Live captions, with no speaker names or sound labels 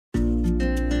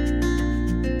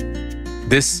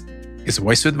This is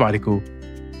Voice with Variku,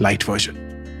 Lite version.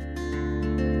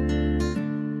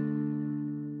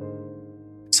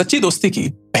 सच्ची दोस्ती की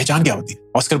पहचान क्या होती है?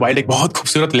 ऑस्कर वाइल्ड एक बहुत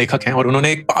खूबसूरत लेखक हैं और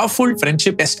उन्होंने एक पावरफुल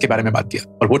फ्रेंडशिप टेस्ट के बारे में बात किया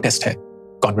और वो टेस्ट है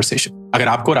कॉन्वर्सेशन. अगर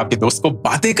आपको और आपके दोस्त को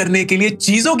बातें करने के लिए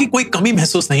चीजों की कोई कमी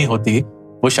महसूस नहीं होती,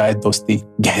 वो शायद दोस्ती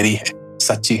गहरी है,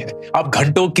 सच्ची है. आप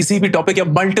घंटों किसी भी टॉपिक या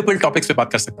मल्टीपल टॉपिक्स पे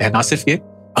बात कर सकते हैं. ना सिर्फ ये,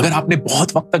 अगर आपने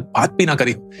बहुत वक्त तक बात भी ना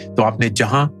करी तो आपने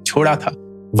जहां छोड़ा था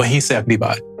वहीं से अगली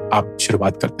बार आप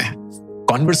शुरुआत करते हैं.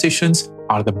 Conversations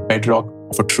are the bedrock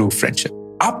of a true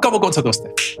friendship. आपका वो कौन सा दोस्त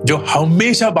है जो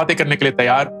हमेशा बातें करने के लिए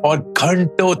तैयार और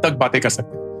घंटों तक बातें कर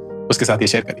सकते हैं? उसके साथ ये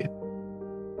शेयर करिए.